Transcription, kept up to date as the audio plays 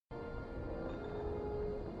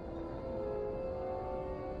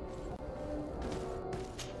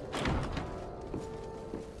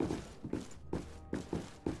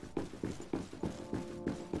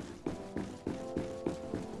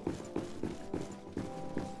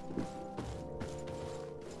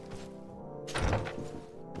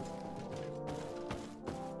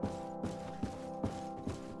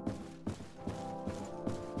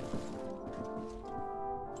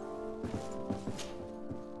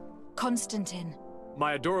Constantine.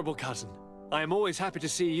 My adorable cousin. I am always happy to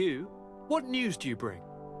see you. What news do you bring?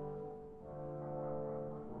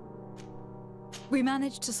 We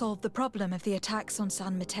managed to solve the problem of the attacks on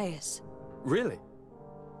San Mateus. Really?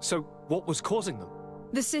 So, what was causing them?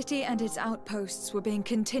 The city and its outposts were being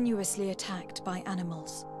continuously attacked by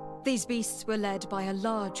animals. These beasts were led by a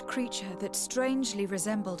large creature that strangely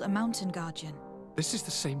resembled a mountain guardian. This is the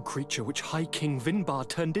same creature which High King Vinbar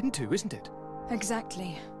turned into, isn't it?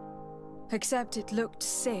 Exactly. Except it looked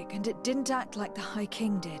sick and it didn't act like the High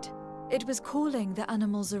King did. It was calling the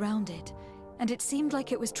animals around it, and it seemed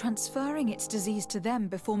like it was transferring its disease to them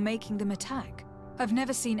before making them attack. I've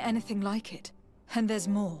never seen anything like it. And there's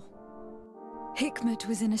more. Hikmet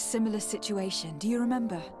was in a similar situation, do you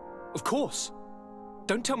remember? Of course.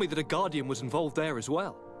 Don't tell me that a Guardian was involved there as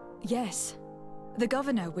well. Yes. The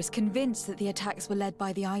governor was convinced that the attacks were led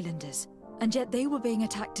by the islanders, and yet they were being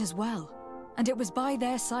attacked as well. And it was by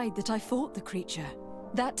their side that I fought the creature.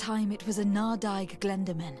 That time it was a Nardaig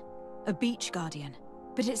Glenderman, a beach guardian,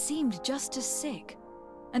 but it seemed just as sick.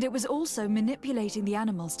 And it was also manipulating the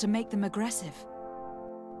animals to make them aggressive.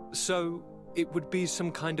 So, it would be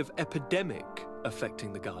some kind of epidemic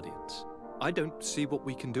affecting the Guardians. I don't see what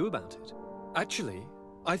we can do about it. Actually,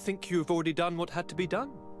 I think you have already done what had to be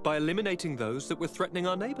done, by eliminating those that were threatening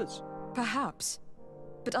our neighbors. Perhaps.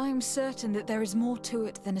 But I am certain that there is more to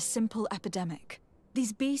it than a simple epidemic.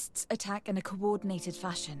 These beasts attack in a coordinated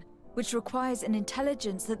fashion, which requires an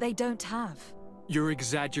intelligence that they don't have. You're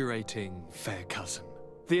exaggerating, fair cousin.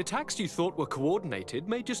 The attacks you thought were coordinated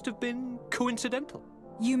may just have been coincidental.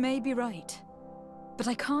 You may be right. But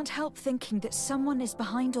I can't help thinking that someone is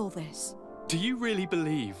behind all this. Do you really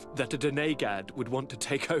believe that a Denegad would want to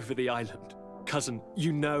take over the island? Cousin,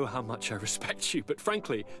 you know how much I respect you, but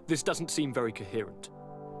frankly, this doesn't seem very coherent.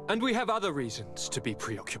 And we have other reasons to be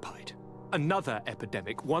preoccupied. Another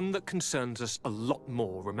epidemic, one that concerns us a lot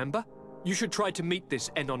more, remember? You should try to meet this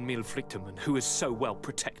Enon Mil Flicterman, who is so well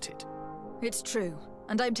protected. It's true,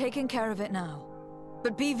 and I'm taking care of it now.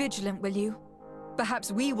 But be vigilant, will you?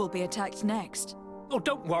 Perhaps we will be attacked next. Oh,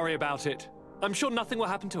 don't worry about it. I'm sure nothing will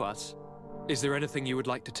happen to us. Is there anything you would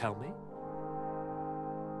like to tell me?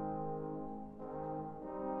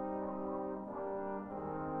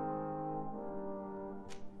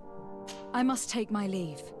 I must take my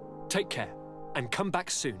leave. Take care, and come back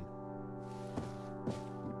soon.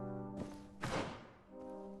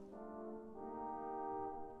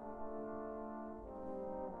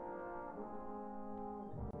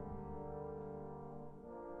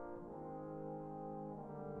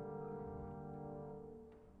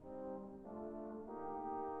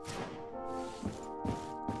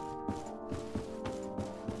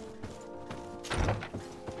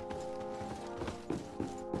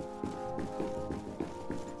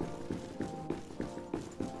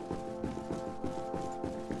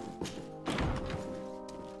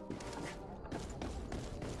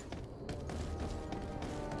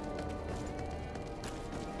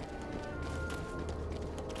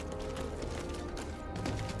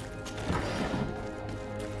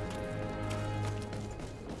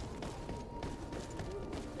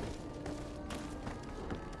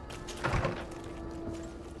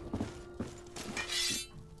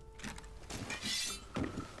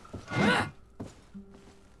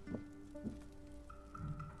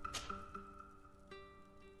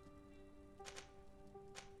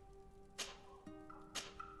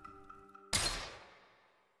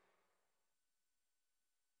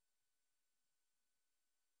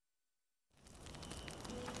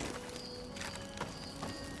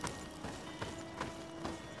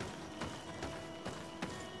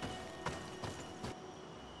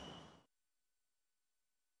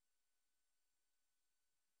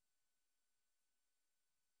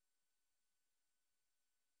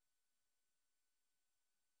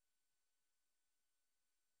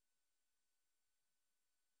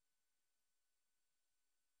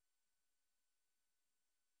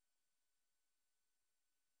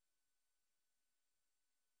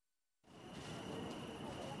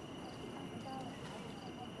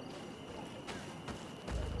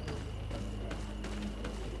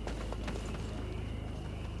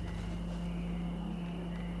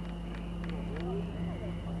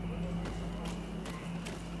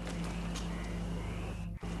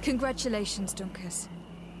 Congratulations, Dunkus.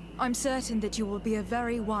 I'm certain that you will be a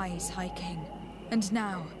very wise High King. And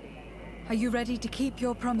now, are you ready to keep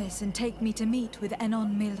your promise and take me to meet with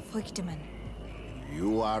Enon Mil Flicterman?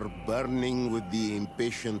 You are burning with the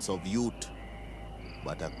impatience of youth.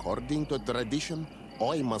 But according to tradition,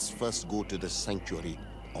 I must first go to the sanctuary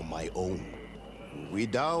on my own.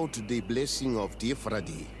 Without the blessing of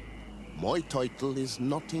Tifradi, My title is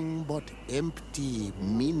nothing but empty,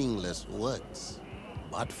 meaningless words.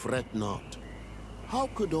 But fret not. How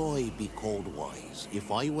could I be called wise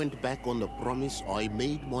if I went back on the promise I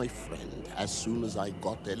made my friend as soon as I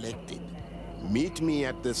got elected? Meet me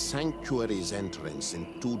at the sanctuary's entrance in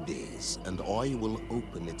 2 days, and I will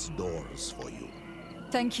open its doors for you.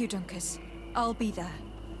 Thank you, Dunkus. I'll be there.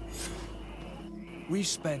 We've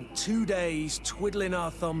spent 2 days twiddling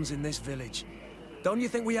our thumbs in this village. Don't you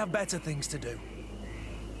think we have better things to do?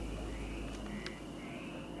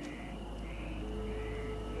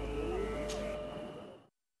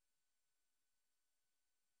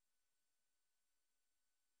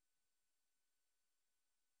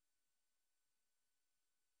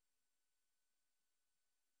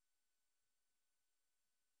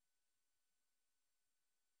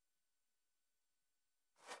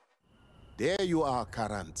 There you are,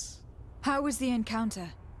 Karants. How was the encounter?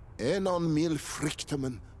 Enon Mil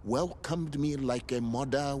Frichtman welcomed me like a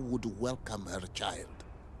mother would welcome her child.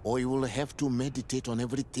 I will have to meditate on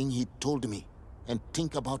everything he told me and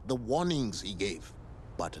think about the warnings he gave.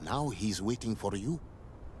 But now he's waiting for you.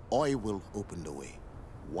 I will open the way.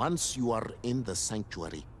 Once you are in the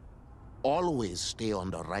sanctuary, always stay on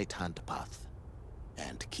the right-hand path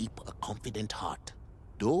and keep a confident heart.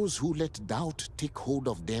 Those who let doubt take hold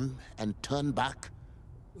of them and turn back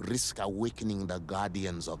risk awakening the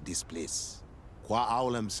guardians of this place. Qua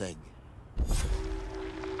Aulem Seg.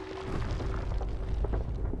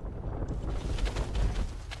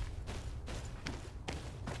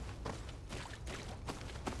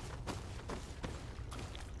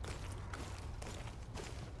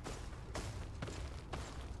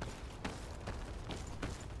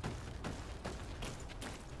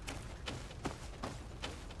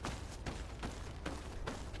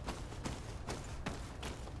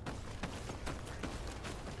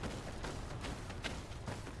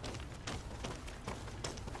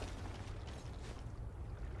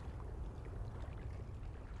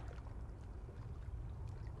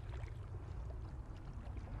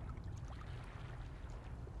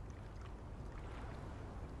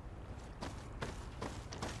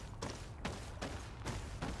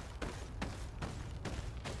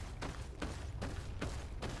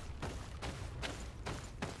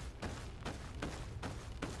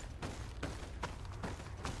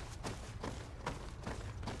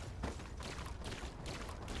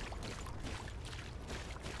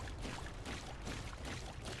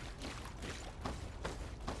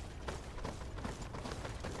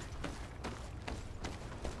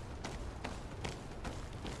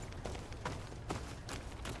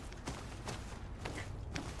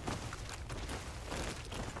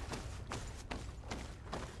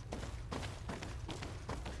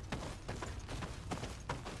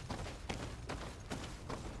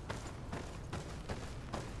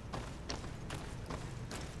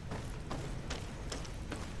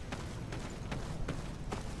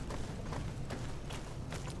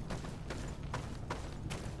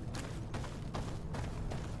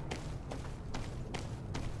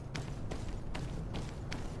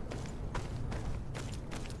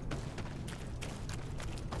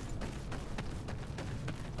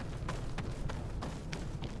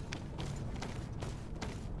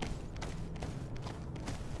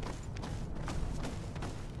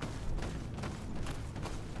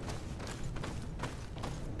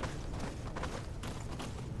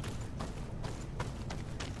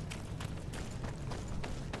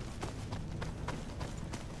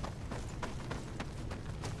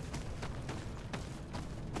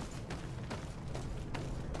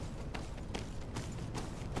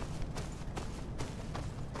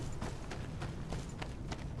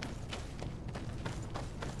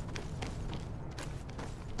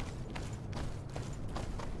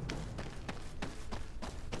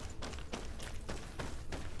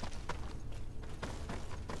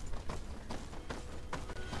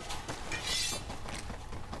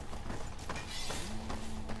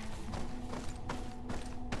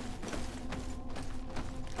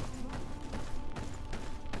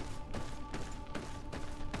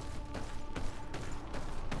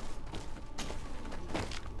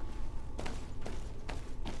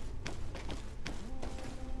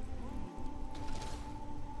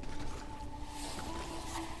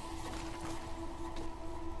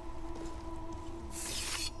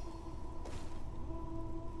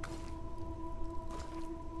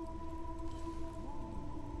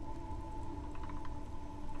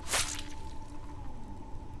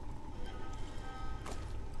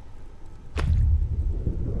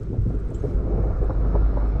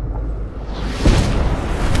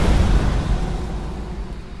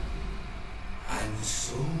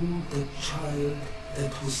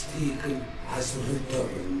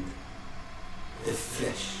 returned, the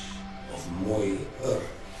flesh of my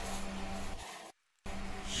earth.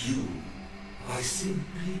 You, by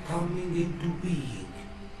simply coming into being,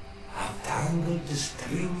 have tangled the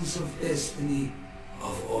strings of destiny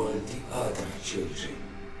of all the other children.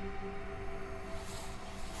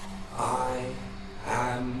 I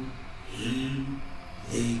am he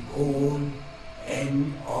they call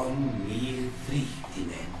en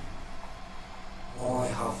onmeelvrichtingen. I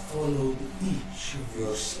have followed each of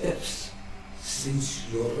your steps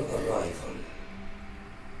since your arrival.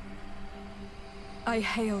 I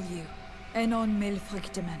hail you, Enon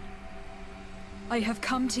Milfrichtemen. I have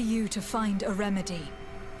come to you to find a remedy.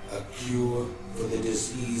 A cure for the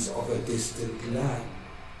disease of a distant land.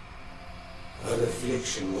 Her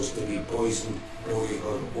affliction was to be poisoned by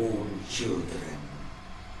her own children.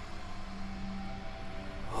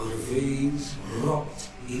 Her veins rocked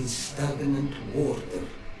in stagnant water.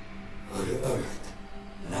 Her earth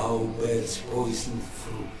now bears poisoned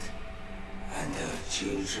fruit, and her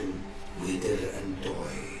children wither and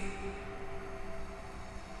die.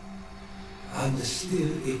 And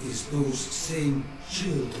still it is those same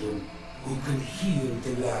children who can heal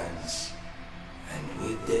the lands, and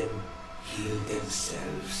with them heal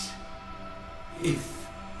themselves, if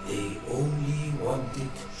they only want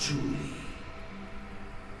it truly.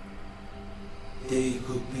 They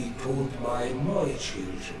could be taught by my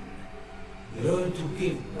children, learn to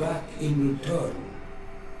give back in return,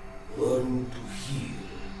 learn to heal.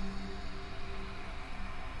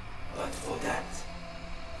 But for that,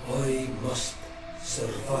 I must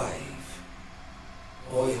survive.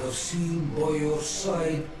 I have seen by your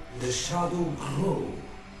side the shadow grow,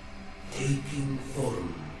 taking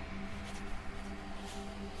form.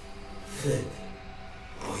 Fed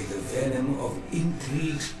by the venom of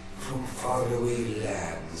intrigues from faraway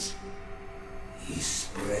lands, he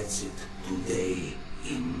spreads it today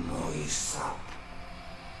in my sap.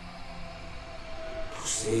 To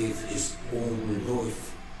save his own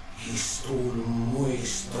life, he stole my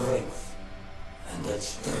strength, and that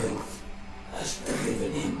strength has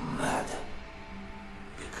driven him mad,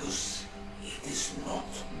 because it is not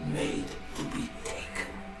made to be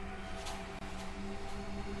taken.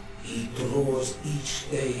 He draws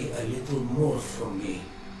each day a little more from me,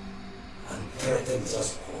 and threatens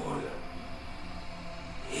us all.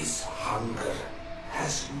 His hunger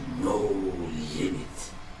has no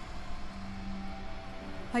limit.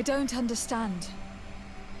 I don't understand.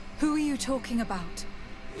 Who are you talking about?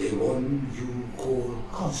 The one you call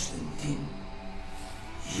Constantine.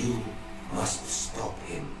 You must stop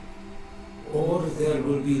him, or there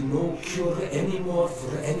will be no cure anymore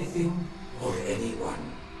for anything or anyone.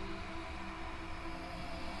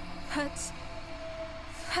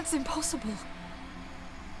 That's impossible.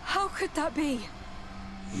 How could that be?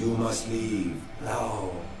 You must leave now.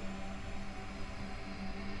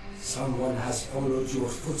 Someone has followed your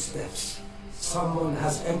footsteps. Someone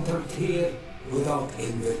has entered here without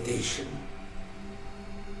invitation.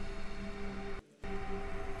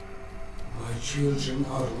 My children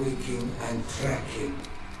are waking and tracking.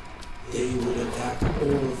 They will attack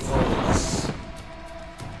all foreigners.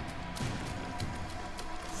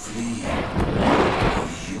 Flee, or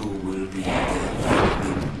you will be their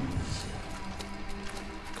victims.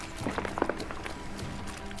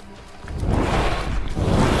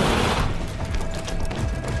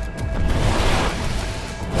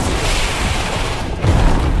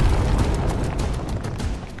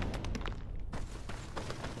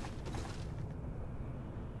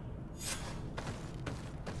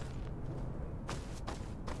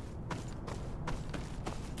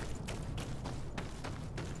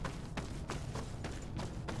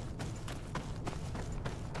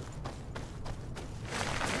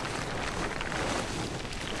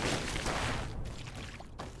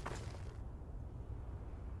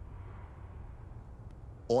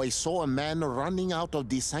 I saw a man running out of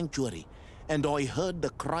the sanctuary, and I heard the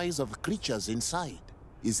cries of creatures inside.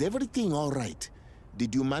 Is everything all right?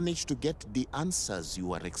 Did you manage to get the answers you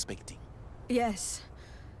were expecting? Yes.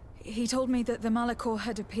 He told me that the Malachor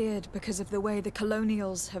had appeared because of the way the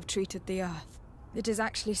colonials have treated the Earth. It is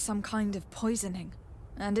actually some kind of poisoning,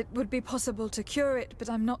 and it would be possible to cure it, but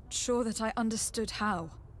I'm not sure that I understood how.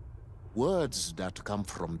 Words that come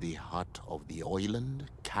from the heart of the island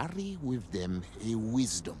carry with them a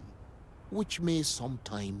wisdom, which may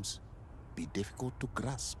sometimes be difficult to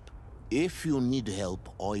grasp. If you need help,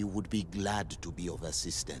 I would be glad to be of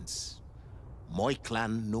assistance. My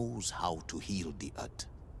clan knows how to heal the Earth.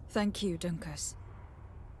 Thank you, Dunkus.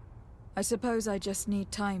 I suppose I just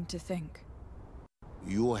need time to think.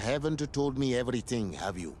 You haven't told me everything,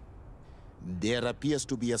 have you? There appears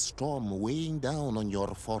to be a storm weighing down on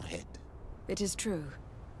your forehead. It is true.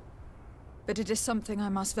 But it is something I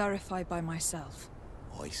must verify by myself.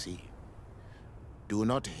 I see. Do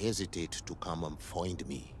not hesitate to come and find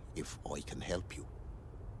me if I can help you.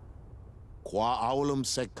 Qua aulum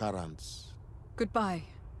secarans. Goodbye.